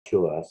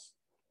show us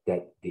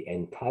that the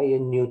entire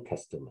New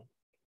Testament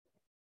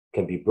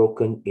can be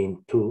broken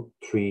into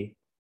three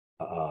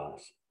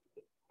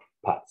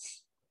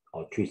parts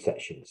or three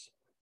sections.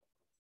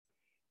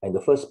 And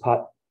the first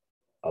part,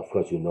 of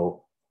course,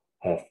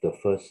 have the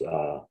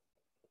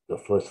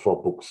first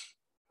four books,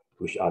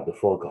 which are the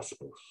four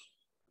Gospels.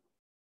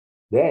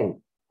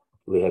 Then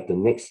we have the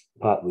next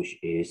part, which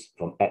is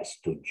from Acts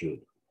to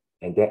Jude,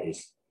 and that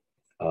is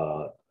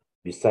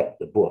beside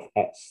the book of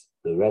Acts.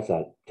 The rest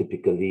are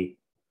typically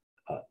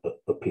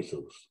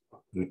epistles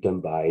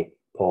written by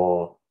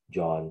Paul,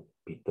 John,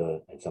 Peter,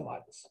 and some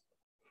others.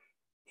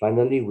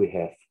 Finally, we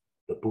have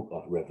the book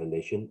of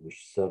Revelation,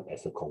 which serves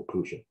as a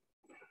conclusion.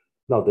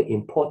 Now, the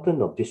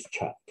importance of this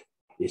chart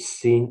is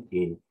seen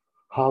in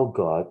how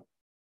God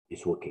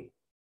is working.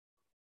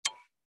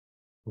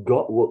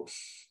 God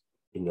works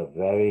in a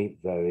very,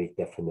 very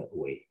definite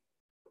way.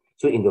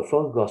 So in the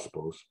four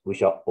Gospels,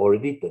 which are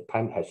already, the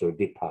time has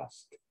already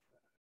passed,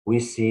 we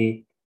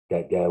see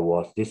that there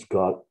was this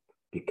God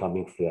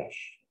becoming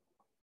flesh.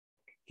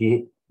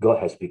 God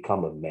has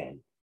become a man.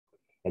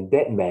 And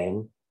that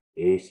man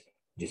is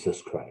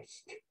Jesus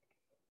Christ.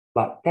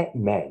 But that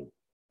man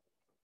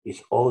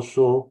is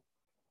also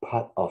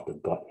part of the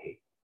Godhead.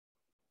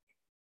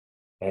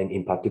 And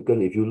in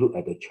particular, if you look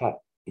at the chart,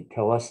 it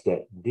tells us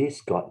that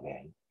this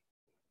God-man,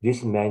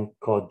 this man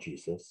called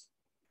Jesus,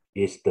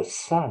 is the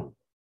Son.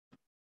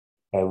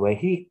 And when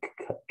he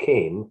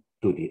came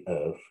to the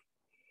earth,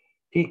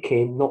 he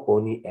came not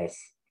only as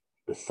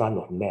the Son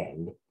of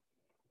Man,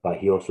 but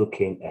he also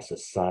came as a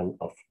Son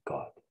of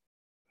God.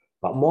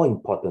 But more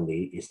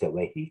importantly is that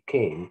when he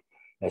came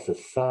as a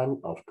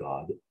Son of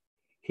God,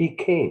 he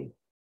came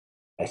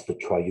as the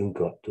triune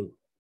God too.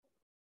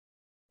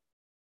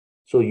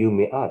 So you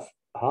may ask,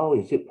 how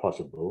is it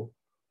possible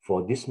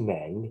for this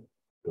man,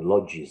 the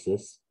Lord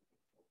Jesus,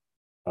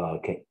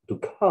 to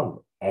come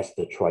as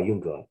the triune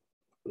God?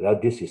 Well,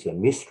 this is a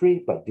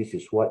mystery, but this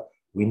is what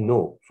we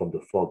know from the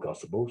four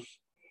Gospels.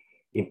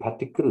 In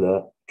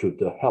particular, through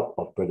the help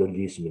of Brother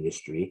Lee's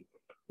ministry,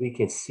 we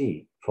can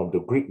see from the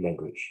Greek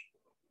language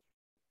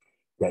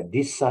that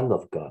this Son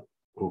of God,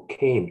 who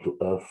came to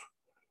earth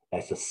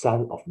as a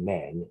Son of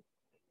Man,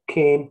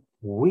 came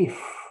with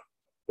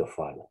the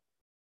Father.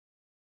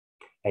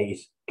 And it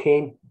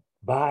came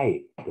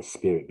by the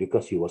Spirit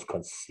because he was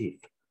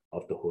conceived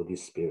of the Holy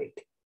Spirit.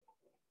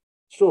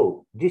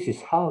 So this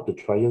is how the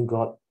triune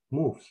God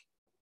moves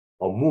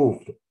or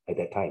moved at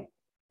that time.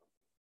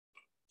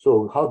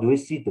 So how do we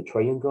see the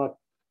triune God?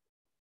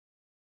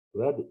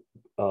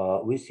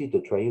 Well, we see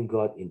the triune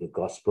God in the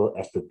gospel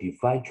as the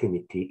divine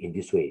Trinity in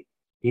this way.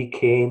 He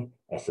came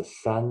as a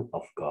Son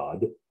of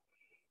God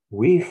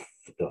with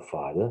the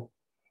Father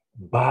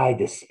by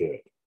the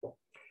Spirit.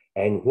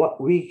 And what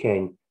we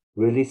can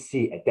really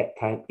see at that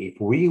time,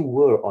 if we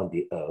were on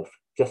the earth,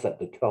 just like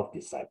the 12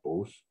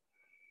 disciples,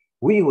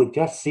 we would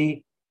just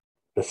see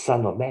the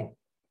Son of Man.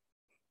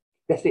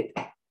 That's it.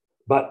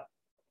 But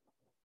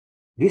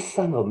this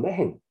Son of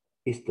Man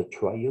is the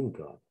triune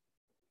God.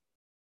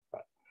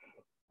 Right.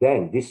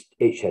 Then this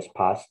age has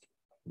passed.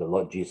 The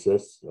Lord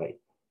Jesus, right,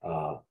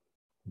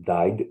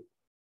 died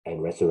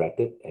and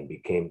resurrected and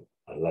became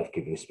a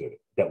life-giving spirit.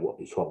 That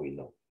is what we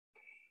know.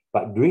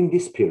 But during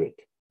this period,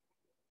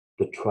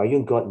 the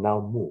triune God now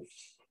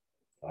moves.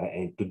 Right?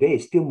 And today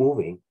is still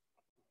moving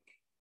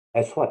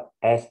as what?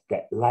 As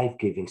that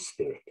life-giving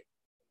spirit.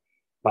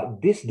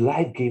 But this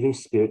life-giving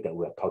spirit that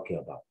we're talking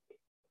about,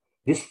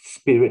 this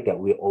spirit that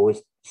we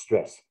always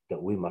stress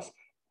that we must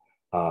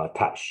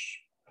touch,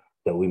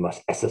 that we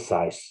must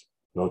exercise,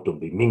 to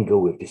be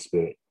mingled with this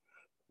spirit,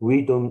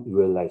 we don't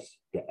realize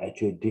that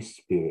actually this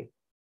spirit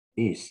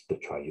is the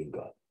triune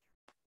God.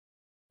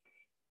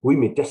 We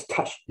may just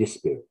touch this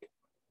spirit,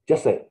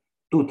 just like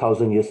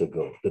 2,000 years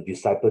ago, the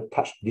disciple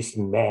touched this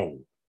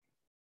man,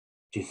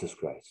 Jesus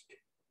Christ.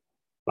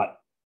 But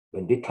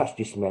when they touched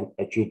this man,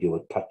 actually they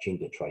were touching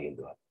the triune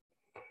God.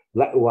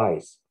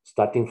 Likewise,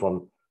 starting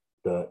from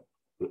the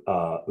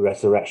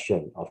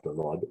resurrection of the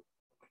Lord,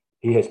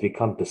 he has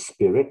become the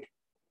Spirit.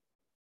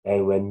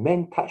 And when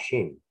men touch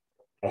him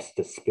as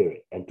the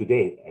Spirit, and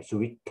today, as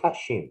we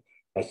touch him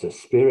as the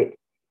Spirit,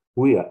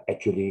 we are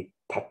actually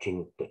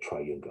touching the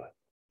triune God.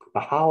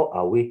 But how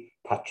are we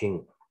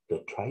touching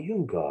the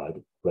triune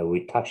God when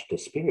we touch the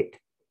Spirit?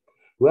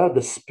 Well,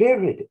 the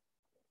Spirit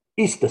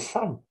is the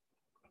Son.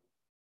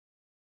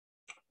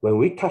 When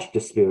we touch the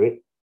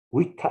Spirit,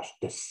 we touch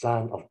the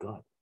Son of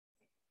God.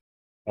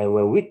 And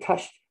when we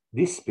touch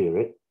this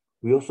Spirit,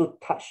 we also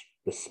touch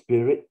the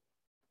Spirit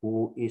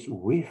who is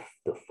with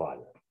the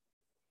Father.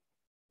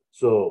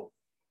 So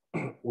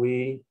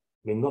we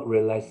may not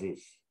realize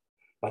this,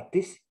 but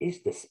this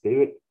is the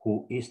Spirit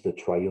who is the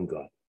triune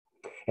God.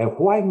 And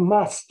why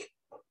must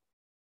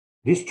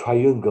this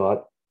triune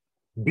God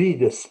be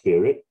the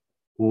Spirit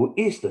who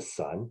is the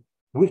Son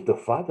with the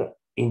Father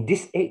in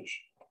this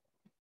age?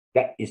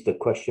 That is the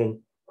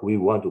question we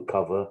want to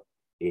cover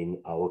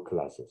in our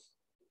classes.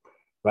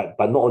 Right?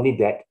 But not only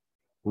that,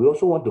 we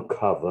also want to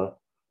cover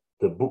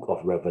the book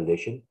of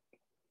Revelation.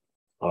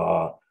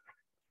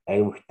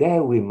 And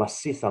there we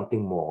must see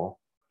something more,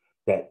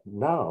 that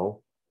now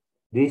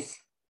this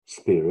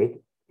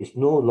spirit is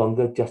no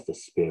longer just a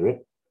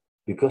spirit,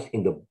 because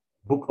in the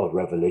book of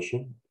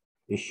Revelation,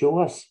 it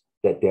shows us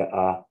that there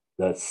are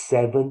the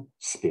 7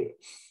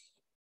 spirits.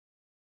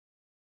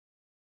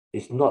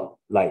 It's not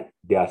like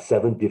there are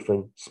 7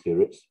 different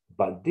spirits,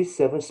 but these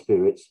 7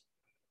 spirits,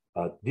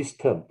 this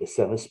term, the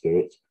 7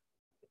 spirits,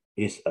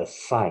 is a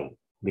sign,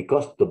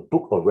 because the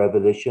book of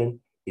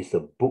Revelation is a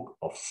book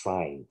of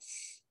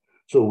signs.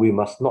 So we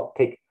must not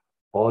take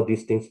all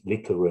these things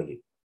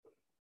literally.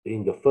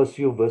 In the first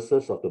few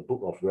verses of the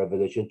book of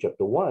Revelation,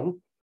 chapter 1,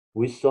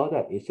 we saw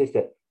that it says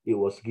that it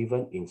was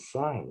given in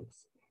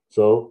signs.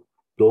 So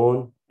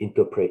don't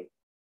interpret,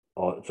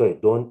 or sorry,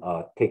 don't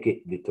take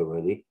it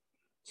literally.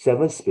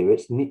 7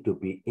 spirits need to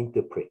be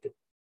interpreted.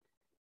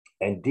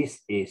 And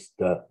this is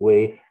the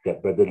way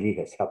that Brother Lee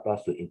has helped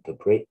us to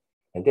interpret.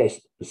 And that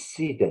is to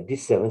see that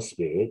this 7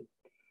 spirit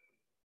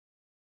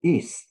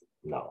is,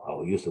 now I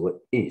will use the word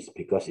is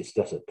because it's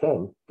just a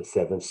term, the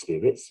 7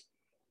 spirits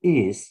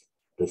is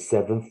the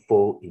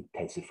 7-fold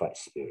intensified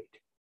spirit.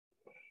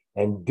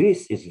 And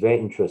this is very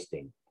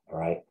interesting, all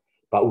right?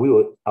 But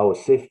I will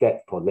save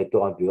that for later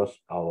on, because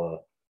our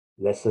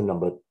lesson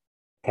number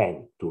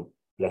 10 to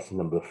lesson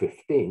number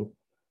 15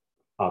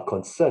 are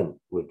concerned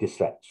with this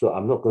fact. So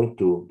I'm not going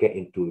to get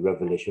into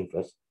Revelation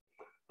first.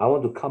 I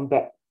want to come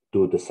back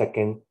to the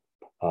second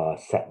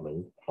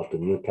segment of the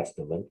New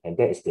Testament, and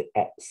that is the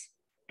Acts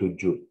to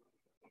Jude.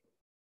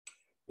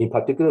 In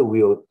particular,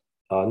 we'll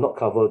not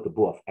cover the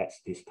book of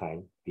Acts this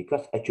time,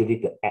 because actually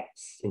the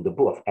Acts, in the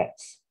book of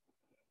Acts,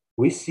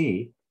 we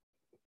see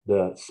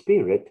the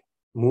Spirit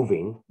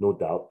moving, no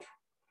doubt,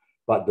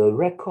 but the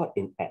record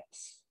in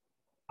Acts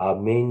are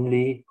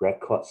mainly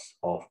records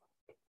of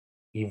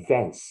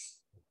events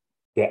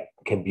that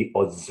can be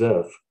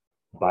observed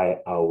by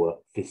our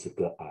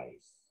physical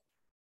eyes.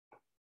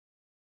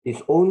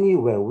 It's only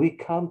when we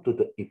come to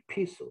the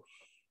epistles,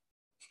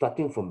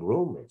 starting from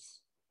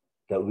Romans,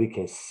 that we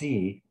can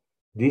see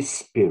this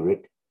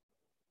Spirit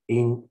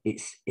in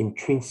its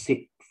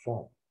intrinsic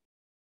form.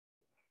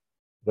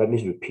 Let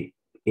me repeat.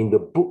 In the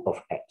book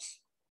of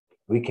Acts,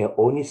 we can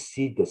only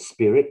see the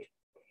Spirit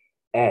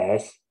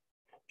as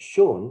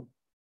shown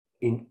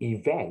in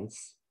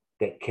events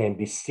that can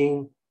be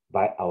seen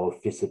by our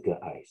physical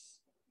eyes.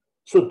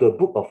 So the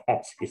book of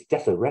Acts is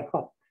just a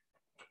record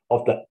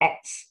of the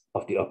acts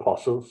of the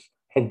apostles,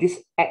 and these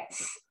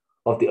acts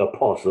of the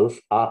apostles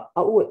are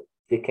outward.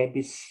 They can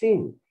be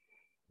seen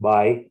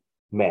by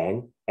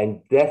man,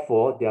 and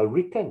therefore they are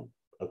written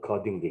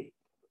accordingly.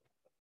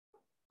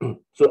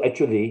 So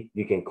actually,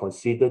 you can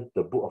consider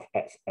the book of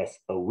Acts as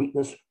a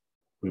witness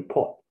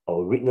report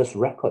or witness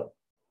record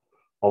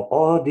of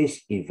all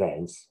these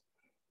events,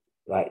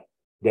 right,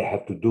 that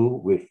have to do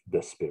with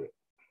the Spirit.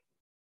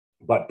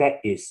 But that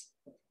is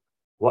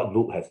what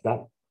Luke has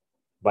done.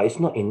 But it's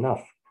not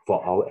enough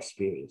for our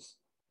experience.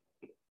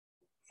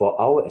 For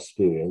our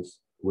experience,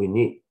 we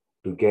need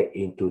to get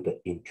into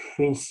the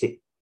intrinsic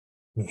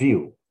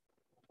view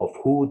of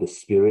who the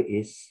Spirit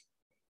is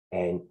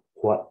and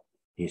what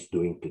He's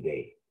doing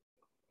today.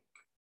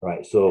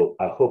 Right, so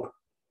I hope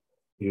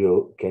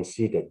you can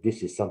see that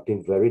this is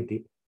something very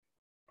deep.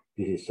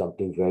 This is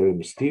something very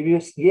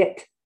mysterious,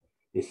 yet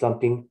it's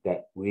something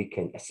that we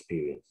can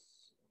experience.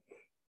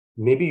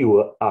 Maybe you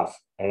will ask,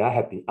 and I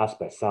have been asked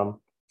by some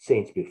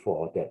saints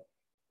before, that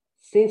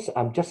since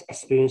I'm just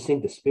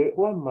experiencing the Spirit,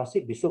 why must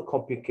it be so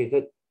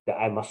complicated that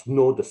I must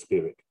know the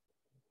Spirit?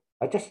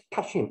 I just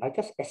touch Him, I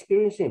just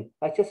experience Him,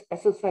 I just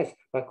exercise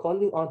by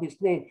calling on His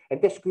name, and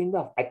that's good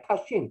enough. I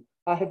touch Him,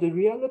 I have the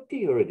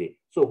reality already.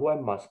 So why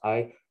must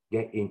I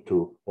get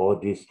into all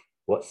this,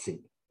 what's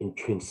it,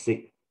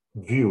 intrinsic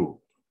view,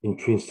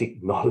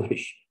 intrinsic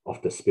knowledge of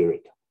the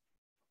Spirit?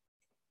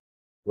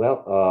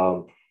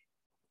 Well,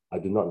 I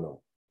do not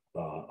know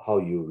how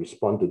you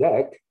respond to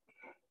that,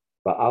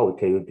 but I will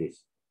tell you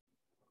this.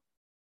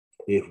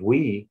 If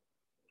we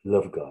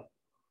love God,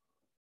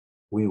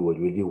 we would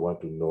really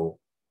want to know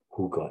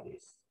who God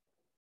is.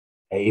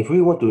 And if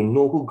we want to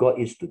know who God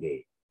is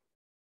today,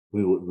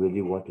 we would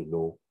really want to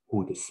know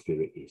who the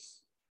Spirit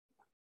is.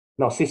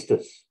 Now,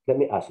 sisters, let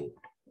me ask you.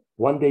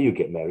 One day you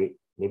get married,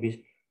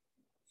 maybe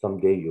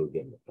someday you'll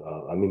get,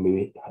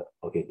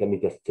 okay, let me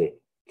just say,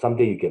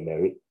 someday you get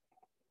married.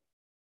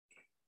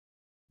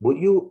 Would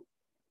you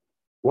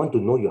want to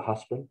know your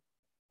husband?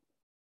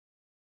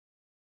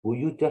 Will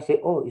you just say,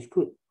 oh, it's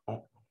good.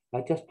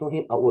 I just know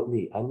him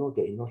outwardly. I know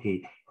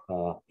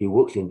that, he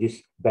works in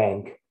this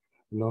bank.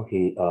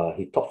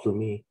 He talks to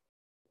me.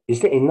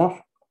 Is that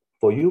enough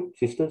for you,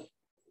 sisters?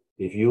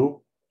 If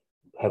you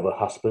have a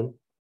husband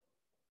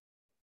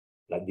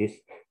like this,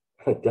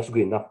 just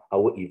good enough,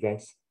 outward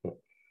events.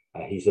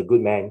 He's a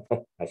good man.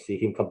 I see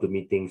him come to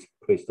meetings.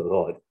 Praise the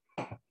Lord.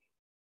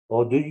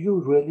 Or do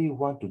you really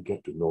want to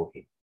get to know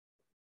him?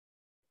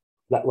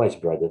 Likewise,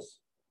 brothers,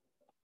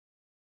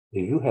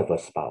 if you have a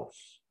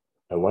spouse,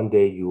 and one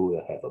day you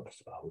will have a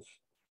spouse,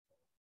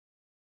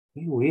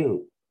 you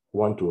will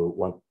want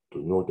to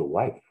know the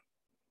wife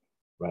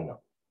right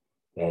now.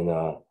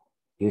 And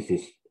this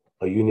is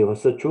a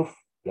universal truth.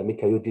 Let me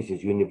tell you, this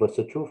is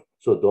universal truth.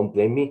 So don't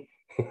blame me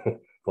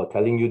for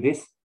telling you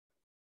this.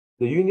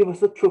 The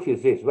universal truth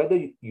is this: whether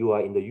you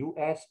are in the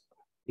US,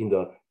 in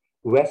the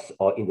West,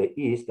 or in the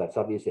East, like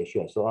Southeast Asia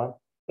and so on,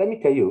 let me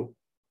tell you,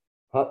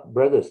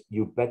 brothers,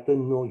 you better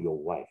know your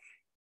wife.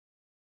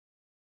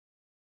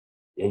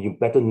 And you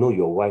better know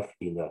your wife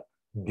in a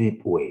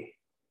deep way.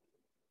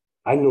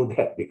 I know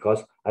that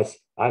because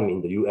I'm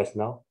in the US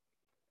now.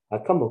 I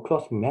come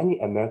across many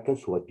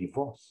Americans who are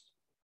divorced.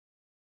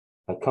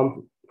 I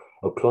come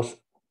across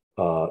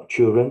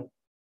children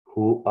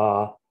who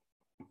are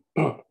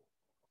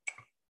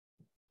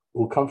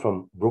who come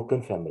from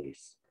broken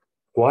families.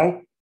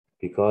 Why?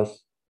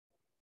 Because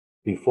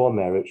before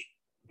marriage,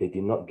 they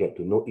did not get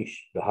to know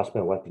the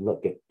husband and wife did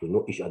not get to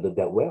know each other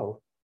that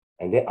well.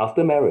 And then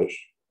after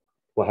marriage,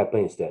 what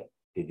happens is that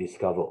they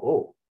discover,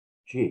 oh,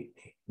 gee,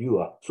 you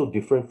are so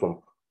different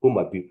from whom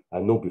I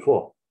know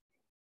before.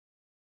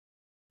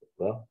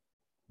 Well,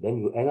 then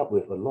you end up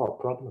with a lot of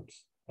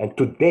problems. And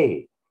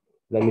today,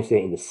 let me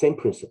say in the same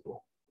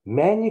principle,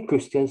 many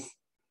Christians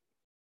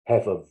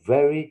have a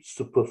very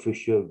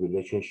superficial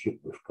relationship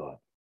with God.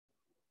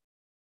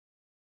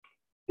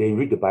 They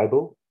read the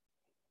Bible,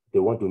 they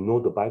want to know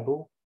the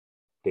Bible,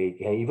 they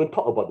can even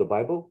talk about the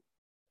Bible,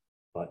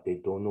 but they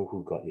don't know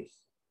who God is.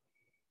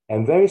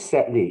 And very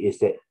sadly is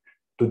that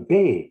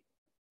today,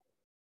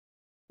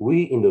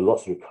 we in the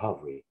Lord's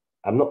recovery,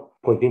 I'm not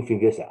pointing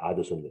fingers at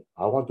others only.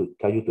 I want to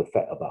tell you the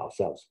fact about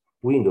ourselves.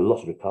 We in the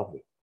Lord's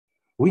recovery,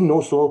 we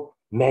know so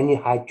many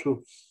high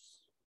truths.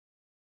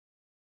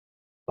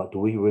 But do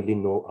we really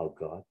know our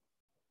God?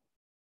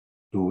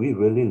 Do we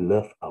really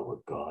love our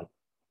God?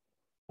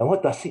 And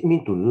what does it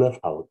mean to love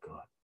our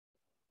God?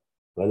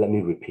 Well, let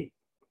me repeat.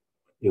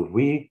 If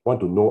we want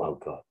to know our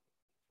God,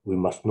 we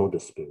must know the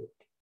Spirit.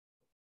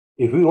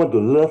 If we want to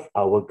love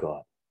our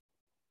God,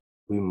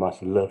 we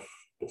must love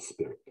the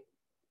Spirit.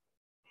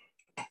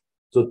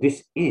 So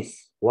this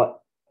is what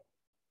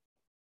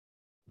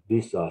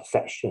this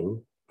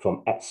section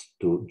from Acts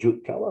to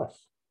Jude tells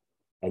us.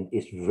 And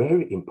it's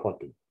very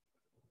important.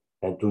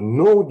 And to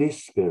know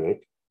this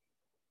Spirit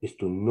is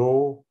to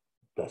know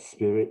the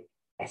Spirit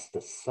as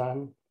the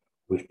Son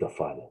with the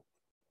Father.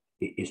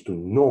 It is to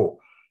know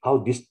how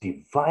this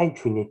divine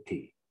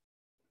Trinity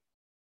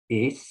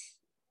is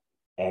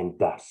and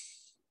does.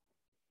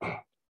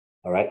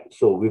 All right,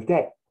 so with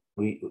that,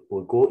 we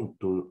will go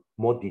into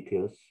more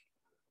details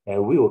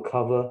and we will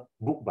cover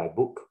book by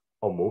book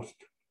almost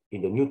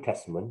in the New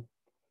Testament,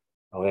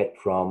 all right,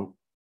 from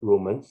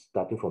Romans,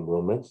 starting from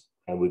Romans,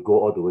 and we go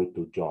all the way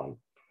to John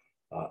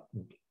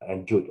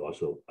and Jude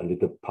also, a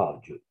little part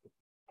of Jude.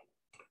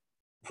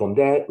 From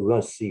there, we're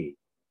going to see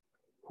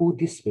who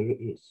this Spirit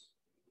is,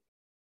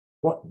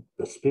 what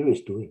the Spirit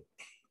is doing,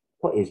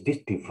 what is this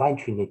divine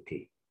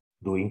Trinity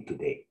doing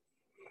today,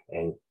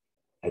 and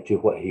actually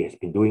what he has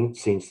been doing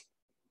since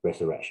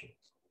resurrection.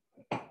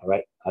 All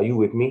right, are you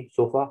with me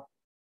so far?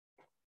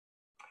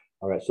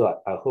 All right,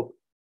 so I hope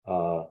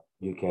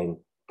you can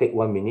take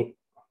 1 minute.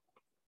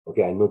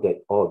 Okay, I know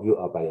that all of you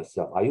are by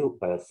yourself. Are you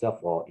by yourself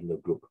or in a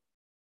group?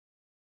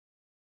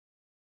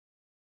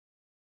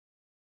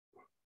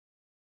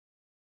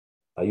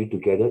 Are you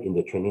together in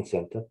the training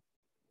center?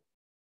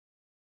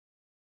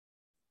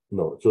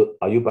 No, so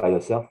are you by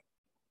yourself?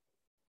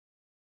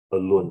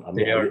 Alone? I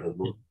mean, are you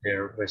alone? In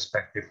their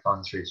respective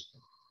countries,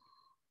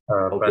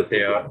 Okay, but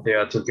they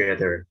are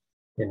together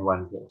in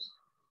one place.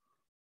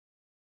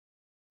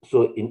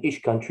 So in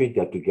each country,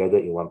 they're together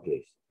in one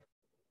place?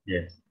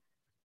 Yes.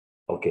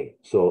 Okay,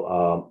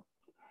 so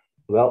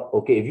well,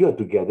 okay, if you are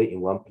together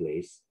in one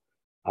place,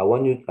 I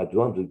want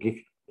to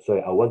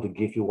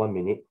give you 1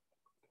 minute,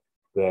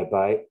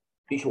 whereby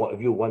each one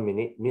of you 1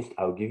 minute means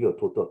I'll give you a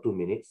total of 2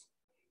 minutes.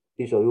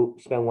 Each of you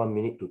spend 1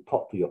 minute to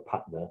talk to your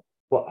partner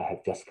what I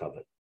have just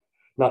covered.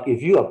 Now,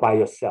 if you are by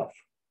yourself,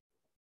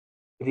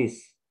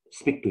 please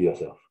speak to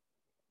yourself.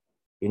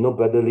 You know,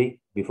 Brother Lee,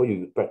 before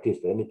you practice,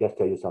 let me just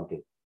tell you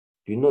something.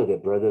 Do you know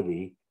that Brother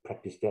Lee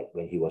practiced that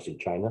when he was in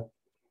China?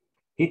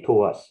 He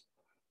told us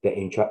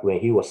that when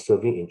he was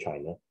serving in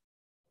China,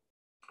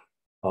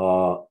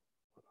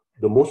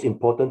 the most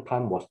important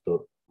time was the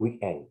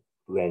weekend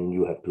when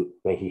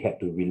he had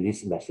to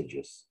release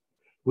messages.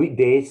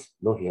 Weekdays,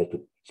 no, he had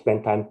to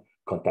spend time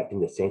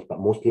contacting the saints, but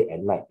mostly at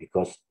night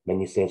because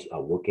many saints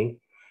are working.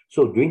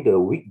 So during the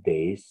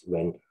weekdays,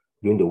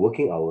 during the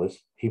working hours,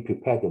 he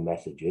prepared the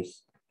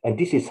messages. And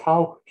this is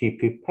how he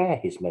prepared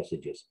his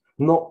messages,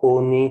 not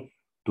only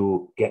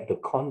to get the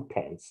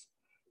contents,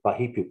 but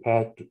he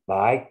prepared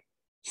by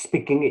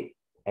speaking it.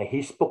 And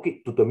he spoke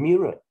it to the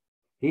mirror.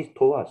 He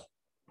told us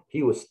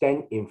he would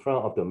stand in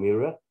front of the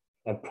mirror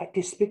and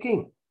practice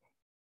speaking.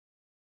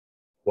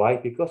 Why?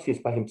 Because he's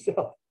by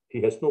himself.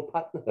 He has no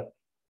partner.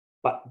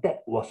 But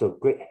that was a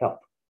great help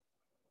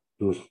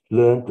to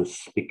learn to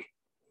speak,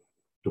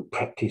 to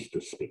practice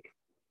to speak.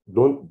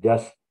 Don't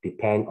just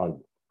depend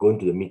on going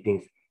to the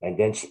meetings and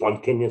then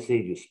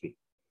spontaneously you speak.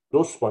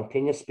 Those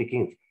spontaneous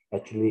speakings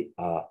actually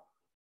are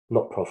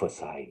not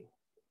prophesying,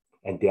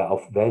 and they are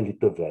of very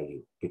little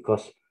value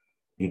because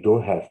you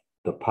don't have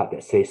the part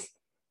that says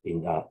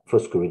in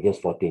 1 Corinthians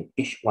 14,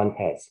 each one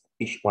has.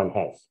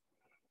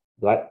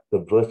 Right? The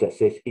verse that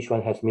says each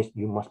one has means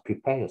you must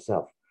prepare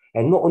yourself.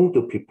 And not only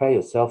to prepare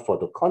yourself for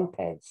the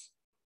contents,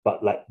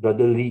 but like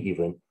Brother Lee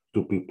even,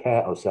 to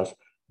prepare ourselves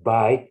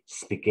by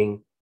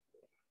speaking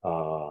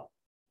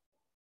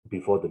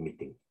before the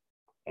meeting.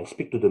 And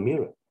speak to the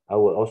mirror. I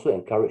will also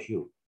encourage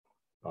you.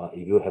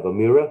 If you have a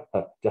mirror,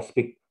 just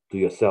speak to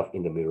yourself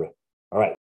in the mirror. All right.